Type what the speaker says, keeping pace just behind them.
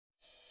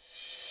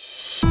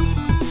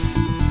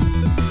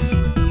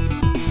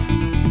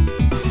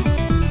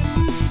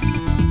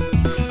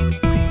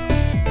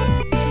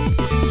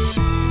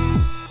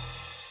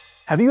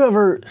Have you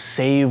ever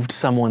saved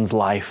someone's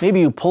life? Maybe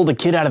you pulled a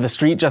kid out of the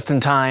street just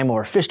in time,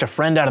 or fished a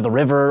friend out of the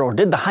river, or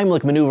did the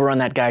Heimlich maneuver on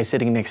that guy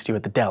sitting next to you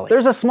at the deli.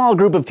 There's a small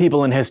group of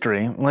people in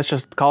history, let's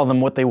just call them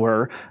what they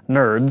were,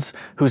 nerds,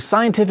 whose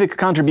scientific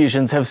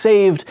contributions have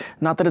saved,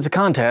 not that it's a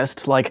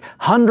contest, like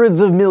hundreds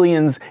of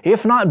millions,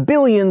 if not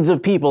billions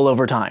of people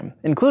over time,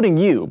 including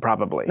you,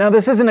 probably. Now,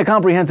 this isn't a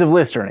comprehensive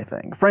list or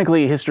anything.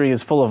 Frankly, history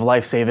is full of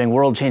life-saving,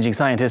 world-changing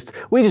scientists.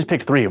 We just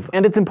picked 3 of them.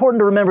 And it's important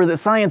to remember that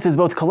science is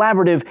both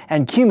collaborative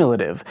and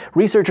cumulative.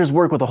 Researchers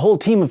work with a whole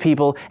team of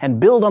people and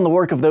build on the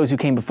work of those who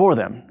came before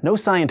them. No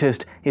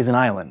scientist is an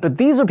island. But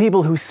these are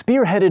people who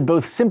spearheaded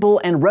both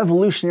simple and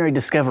revolutionary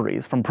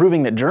discoveries, from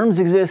proving that germs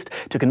exist,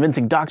 to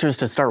convincing doctors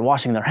to start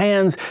washing their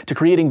hands, to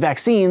creating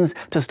vaccines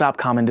to stop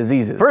common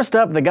diseases. First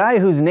up, the guy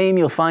whose name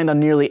you'll find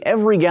on nearly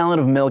every gallon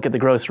of milk at the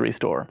grocery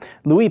store.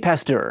 Louis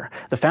Pasteur,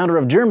 the founder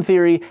of germ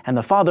theory and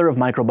the father of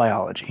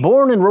microbiology.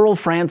 Born in rural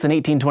France in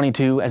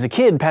 1822, as a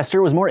kid,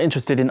 Pasteur was more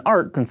interested in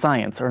art than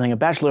science, earning a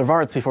Bachelor of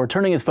Arts before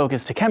turning his focus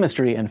to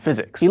chemistry and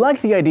physics. He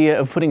liked the idea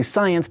of putting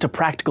science to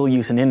practical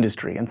use in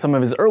industry, and some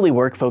of his early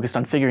work focused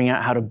on figuring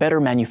out how to better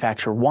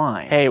manufacture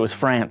wine. Hey, it was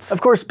France.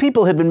 Of course,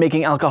 people had been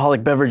making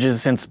alcoholic beverages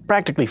since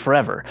practically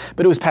forever,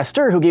 but it was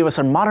Pasteur who gave us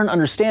a modern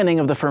understanding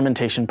of the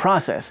fermentation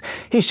process.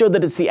 He showed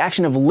that it's the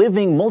action of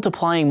living,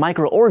 multiplying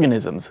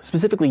microorganisms,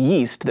 specifically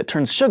yeast, that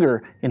turns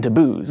sugar into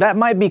booze. That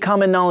might be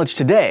common knowledge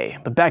today,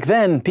 but back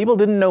then, people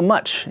didn't know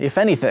much, if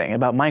anything,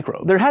 about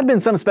microbes. There had been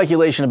some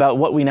speculation about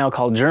what we now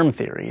call germ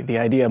theory, the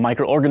idea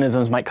microorganisms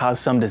might cause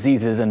some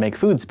diseases and make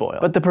food spoil.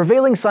 But the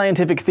prevailing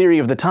scientific theory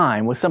of the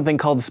time was something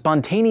called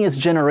spontaneous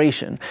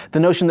generation,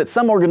 the notion that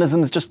some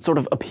organisms just sort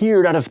of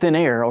appeared out of thin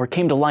air or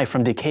came to life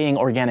from decaying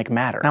organic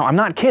matter. Now, I'm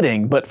not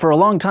kidding, but for a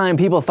long time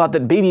people thought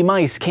that baby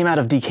mice came out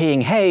of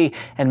decaying hay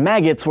and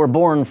maggots were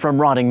born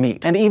from rotting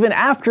meat. And even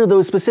after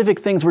those specific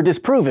things were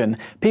disproven,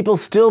 people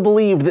still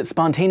believed that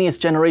spontaneous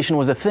generation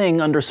was a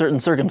thing under certain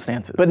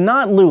circumstances. But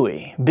not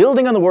Louis.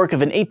 Building on the work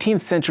of an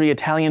 18th century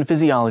Italian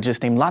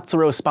physiologist named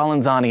Lazzaro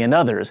Spallanzani and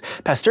others,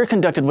 Pasteur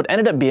conducted what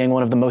ended up being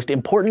one of the most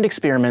important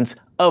experiments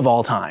of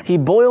all time. He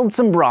boiled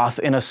some broth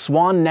in a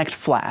swan-necked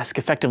flask,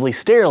 effectively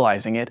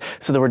sterilizing it,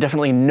 so there were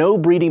definitely no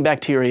breeding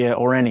bacteria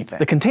or anything.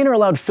 The container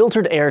allowed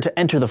filtered air to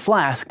enter the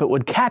flask, but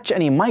would catch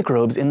any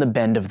microbes in the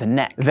bend of the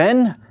neck.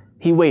 Then,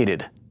 he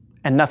waited.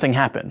 And nothing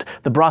happened.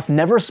 The broth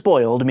never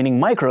spoiled, meaning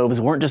microbes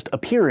weren't just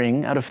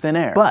appearing out of thin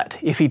air. But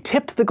if he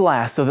tipped the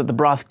glass so that the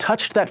broth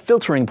touched that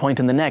filtering point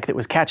in the neck that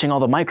was catching all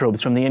the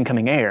microbes from the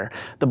incoming air,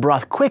 the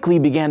broth quickly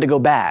began to go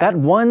bad. That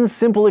one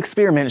simple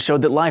experiment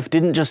showed that life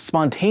didn't just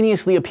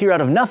spontaneously appear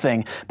out of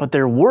nothing, but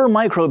there were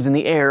microbes in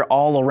the air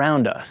all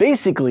around us.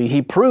 Basically,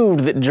 he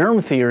proved that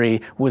germ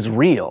theory was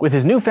real. With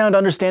his newfound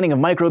understanding of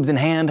microbes in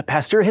hand,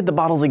 Pasteur hit the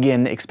bottles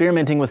again,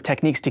 experimenting with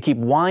techniques to keep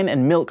wine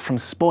and milk from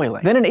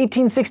spoiling. Then in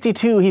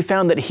 1862, he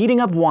found that heating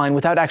up wine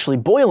without actually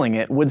boiling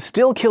it would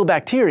still kill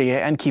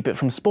bacteria and keep it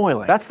from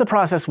spoiling. That's the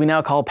process we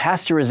now call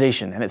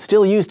pasteurization, and it's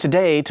still used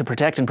today to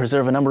protect and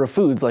preserve a number of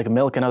foods like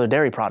milk and other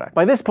dairy products.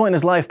 By this point in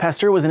his life,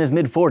 Pasteur was in his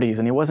mid-40s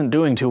and he wasn't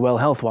doing too well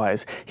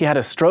health-wise. He had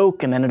a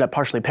stroke and ended up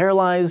partially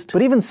paralyzed.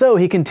 But even so,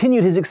 he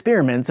continued his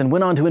experiments and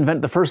went on to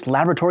invent the first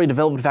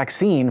laboratory-developed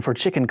vaccine for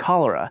chicken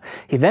cholera.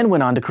 He then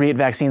went on to create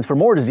vaccines for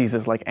more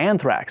diseases like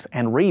anthrax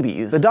and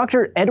rabies. The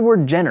Dr.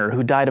 Edward Jenner,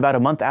 who died about a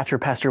month after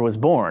Pasteur was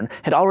born,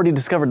 had already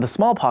discovered the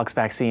smallpox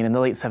vaccine in the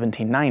late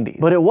 1790s.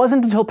 But it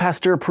wasn't until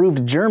Pasteur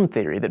proved germ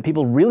theory that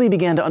people really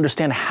began to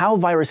understand how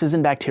viruses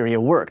and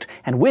bacteria worked,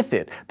 and with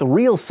it, the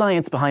real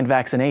science behind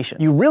vaccination.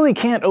 You really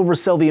can't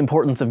oversell the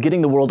importance of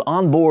getting the world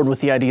on board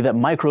with the idea that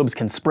microbes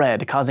can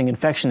spread, causing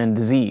infection and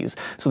disease.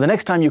 So the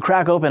next time you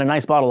crack open a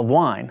nice bottle of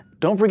wine,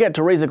 don't forget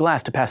to raise a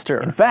glass to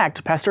Pasteur. In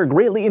fact, Pasteur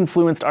greatly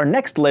influenced our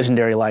next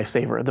legendary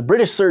lifesaver, the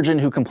British surgeon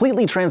who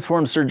completely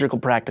transformed surgical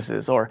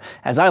practices, or,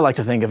 as I like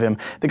to think of him,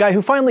 the guy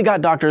who finally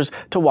got doctors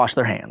to wash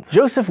their hands.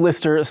 Joseph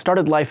Lister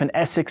started life in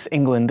Essex,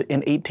 England in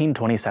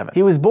 1827.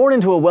 He was born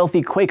into a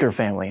wealthy Quaker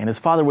family, and his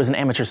father was an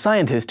amateur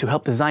scientist who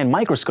helped design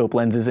microscope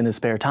lenses in his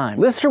spare time.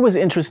 Lister was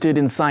interested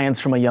in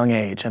science from a young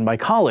age, and by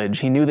college,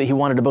 he knew that he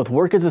wanted to both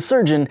work as a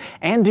surgeon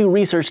and do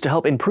research to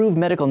help improve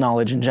medical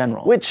knowledge in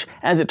general, which,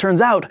 as it turns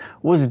out,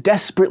 was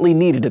desperately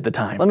needed at the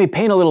time. Let me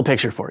paint a little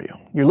picture for you.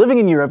 You're living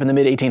in Europe in the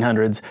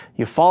mid-1800s,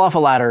 you fall off a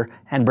ladder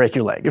and break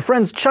your leg. Your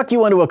friends chuck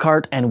you onto a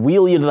cart and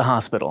wheel you to the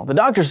hospital. The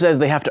doctor says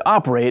they have to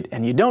operate,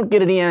 and you don't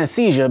get any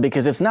anesthesia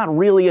because it's not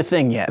really a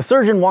thing yet. The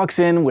surgeon walks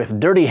in with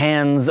dirty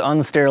hands,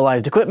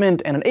 unsterilized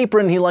equipment, and an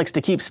apron he likes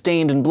to keep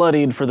stained and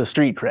bloodied for the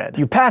street cred.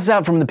 You pass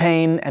out from the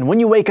pain, and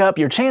when you wake up,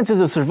 your chances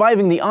of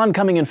surviving the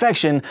oncoming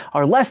infection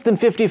are less than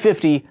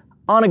 50-50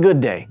 on a good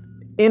day.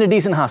 in a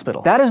decent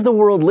hospital. That is the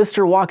world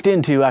Lister walked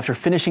into after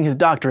finishing his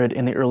doctorate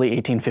in the early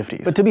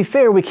 1850s. But to be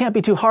fair, we can't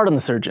be too hard on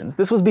the surgeons.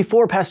 This was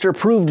before Pasteur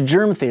proved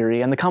germ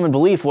theory, and the common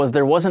belief was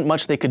there wasn't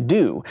much they could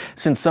do,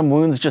 since some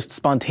wounds just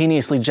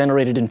spontaneously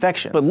generated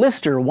infection. But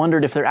Lister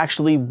wondered if there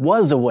actually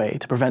was a way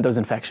to prevent those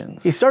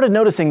infections. He started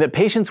noticing that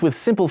patients with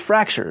simple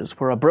fractures,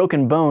 where a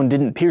broken bone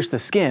didn't pierce the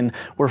skin,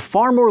 were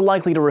far more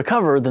likely to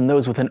recover than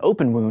those with an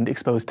open wound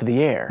exposed to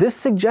the air. This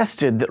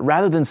suggested that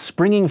rather than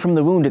springing from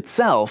the wound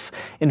itself,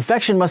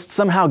 infection must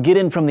somehow get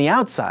in from the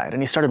outside,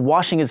 and he started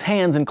washing his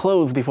hands and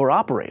clothes before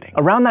operating.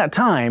 Around that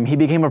time, he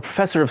became a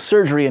professor of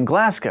surgery in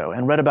Glasgow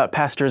and read about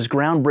Pasteur's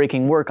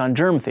groundbreaking work on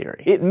germ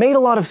theory. It made a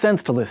lot of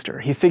sense to Lister.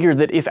 He figured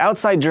that if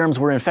outside germs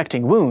were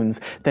infecting wounds,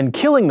 then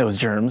killing those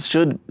germs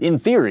should, in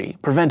theory,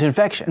 prevent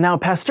infection. Now,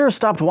 Pasteur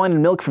stopped wine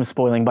and milk from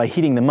spoiling by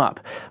heating them up,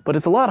 but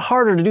it's a lot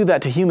harder to do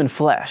that to human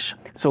flesh.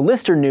 So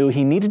Lister knew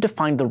he needed to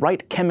find the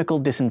right chemical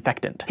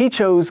disinfectant. He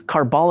chose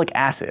carbolic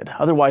acid,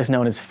 otherwise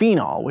known as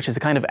phenol, which is a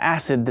kind of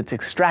acid that's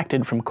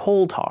extracted from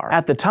coal tar.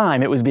 At the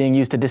time, it was being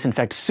used to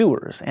disinfect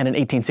sewers, and in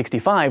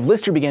 1865,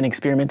 Lister began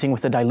experimenting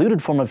with a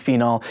diluted form of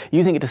phenol,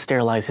 using it to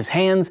sterilize his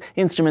hands,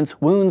 instruments,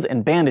 wounds,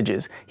 and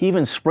bandages. He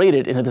even sprayed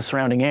it into the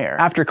surrounding air.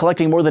 After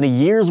collecting more than a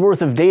year's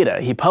worth of data,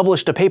 he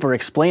published a paper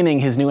explaining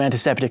his new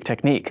antiseptic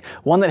technique,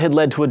 one that had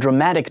led to a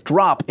dramatic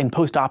drop in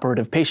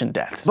post-operative patient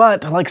deaths.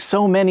 But, like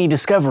so many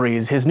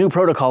discoveries, his new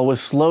protocol was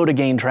slow to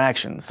gain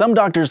traction. Some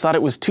doctors thought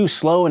it was too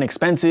slow and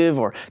expensive,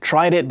 or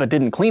tried it but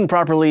didn't clean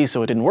properly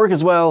so it didn't work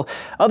as well.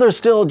 Others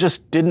still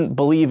just didn't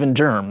believe in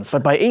germs.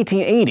 But by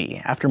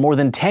 1880, after more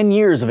than 10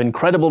 years of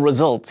incredible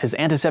results, his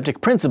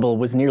antiseptic principle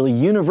was nearly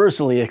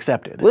universally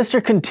accepted. Lister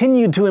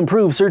continued to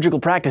improve surgical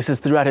practices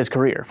throughout his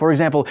career. For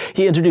example,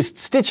 he introduced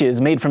stitches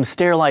made from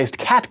sterilized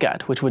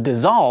catgut, which would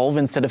dissolve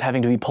instead of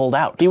having to be pulled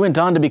out. He went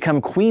on to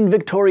become Queen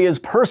Victoria's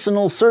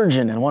personal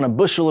surgeon and won a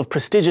bushel of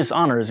prestigious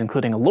honors,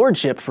 including a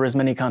lordship for his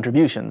many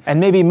contributions. And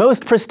maybe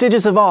most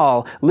prestigious of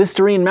all,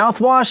 Listerine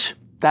mouthwash?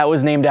 That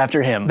was named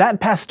after him. That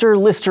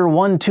Pasteur-Lister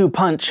 1-2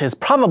 punch has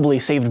probably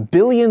saved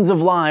billions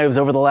of lives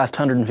over the last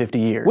 150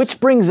 years. Which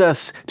brings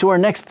us to our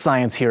next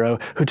science hero,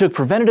 who took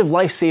preventative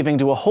life-saving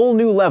to a whole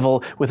new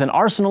level with an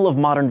arsenal of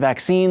modern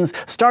vaccines,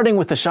 starting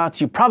with the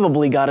shots you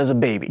probably got as a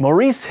baby.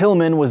 Maurice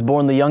Hillman was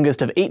born the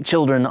youngest of 8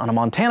 children on a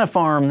Montana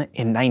farm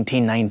in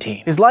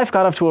 1919. His life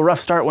got off to a rough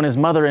start when his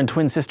mother and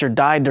twin sister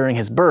died during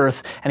his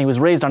birth, and he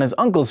was raised on his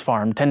uncle's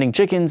farm, tending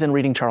chickens and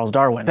reading Charles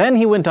Darwin. Then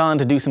he went on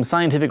to do some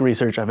scientific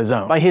research of his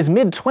own. By his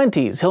mid-20s,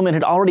 Hillman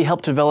had already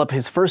helped develop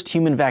his first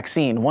human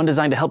vaccine, one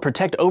designed to help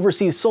protect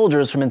overseas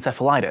soldiers from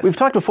encephalitis. We've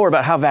talked before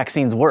about how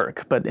vaccines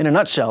work, but in a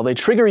nutshell, they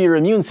trigger your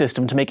immune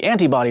system to make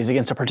antibodies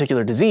against a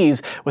particular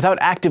disease without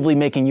actively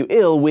making you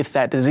ill with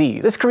that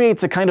disease. This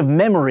creates a kind of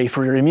memory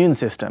for your immune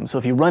system, so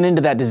if you run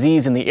into that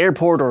disease in the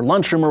airport or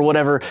lunchroom or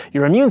whatever,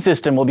 your immune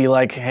system will be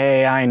like,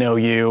 hey, I know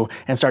you,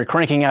 and start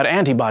cranking out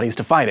antibodies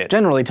to fight it.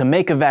 Generally, to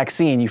make a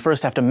vaccine, you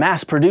first have to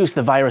mass produce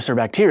the virus or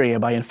bacteria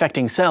by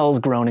infecting cells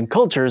grown in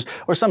cultures,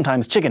 or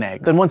sometimes chicken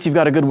eggs. Then once you've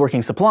got a good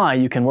working supply,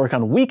 you can work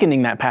on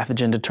weakening that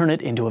pathogen to turn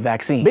it into a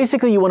vaccine.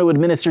 Basically, you want to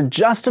administer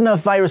just enough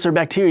virus or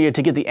bacteria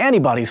to get the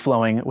antibodies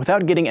flowing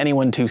without getting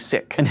anyone too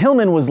sick. And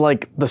Hillman was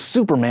like the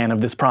Superman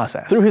of this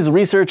process. Through his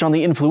research on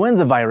the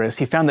influenza virus,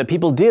 he found that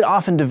people did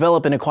often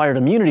develop an acquired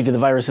immunity to the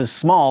virus's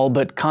small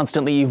but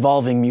constantly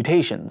evolving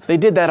mutations. They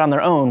did that on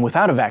their own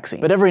without a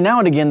vaccine. But every now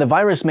and again, the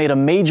virus made a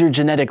major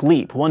genetic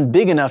leap, one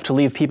big enough to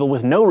leave people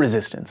with no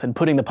resistance and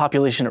putting the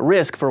population at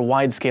risk for a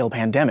wide-scale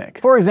pandemic.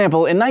 For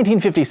example, in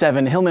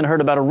 1957, Hillman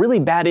heard about a really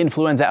bad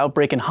influenza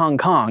outbreak in Hong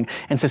Kong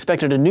and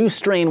suspected a new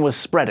strain was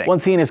spreading.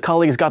 Once he and his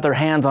colleagues got their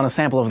hands on a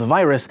sample of the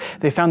virus,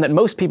 they found that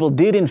most people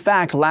did in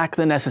fact lack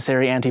the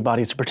necessary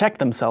antibodies to protect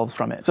themselves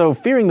from it. So,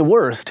 fearing the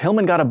worst,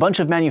 Hillman got a bunch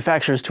of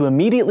manufacturers to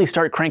immediately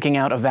start cranking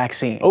out a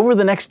vaccine. Over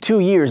the next 2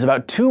 years,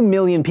 about 2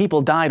 million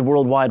people died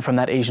worldwide from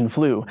that Asian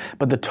flu,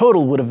 but the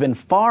total would have been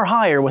far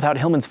higher without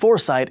Hillman's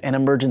foresight and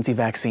emergency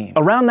vaccine.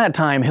 Around that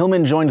time,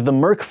 Hillman joined the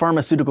Merck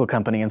pharmaceutical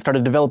company and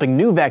started developing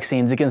new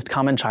vaccines against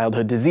common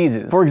childhood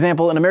diseases. For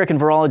example, an American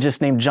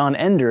virologist named John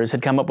Enders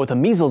had come up with a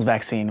measles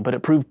vaccine, but it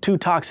proved too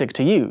toxic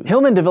to use.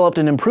 Hillman developed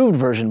an improved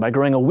version by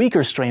growing a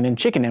weaker strain in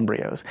chicken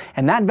embryos,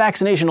 and that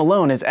vaccination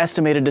alone is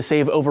estimated to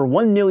save over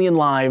 1 million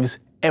lives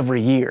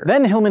every year.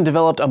 Then Hillman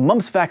developed a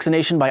mumps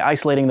vaccination by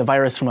isolating the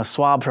virus from a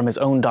swab from his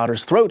own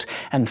daughter's throat,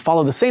 and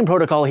followed the same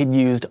protocol he'd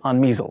used on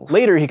measles.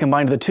 Later, he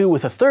combined the two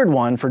with a third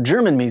one for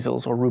German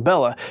measles, or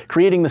rubella,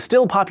 creating the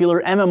still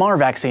popular MMR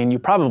vaccine you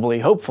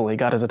probably, hopefully,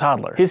 got as a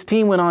toddler. His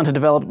team went on to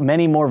develop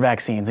many more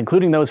vaccines,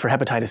 including those for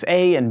hepatitis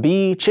A and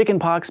B,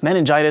 chickenpox,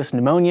 meningitis,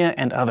 pneumonia,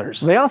 and others.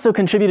 They also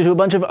contributed to a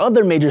bunch of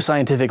other major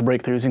scientific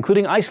breakthroughs,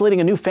 including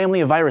isolating a new family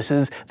of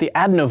viruses, the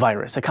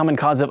adenovirus, a common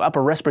cause of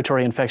upper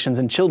respiratory infections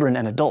in children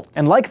and adults.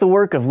 And like the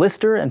work of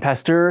Lister and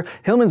Pasteur,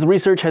 Hillman's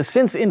research has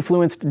since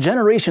influenced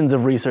generations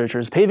of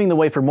researchers, paving the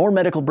way for more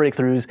medical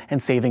breakthroughs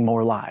and saving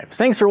more lives.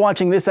 Thanks for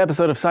watching this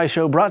episode of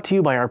SciShow, brought to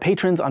you by our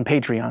patrons on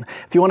Patreon.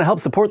 If you want to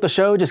help support the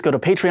show, just go to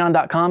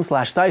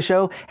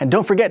patreon.com/SciShow, and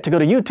don't forget to go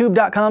to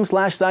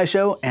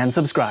youtube.com/SciShow and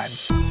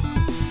subscribe.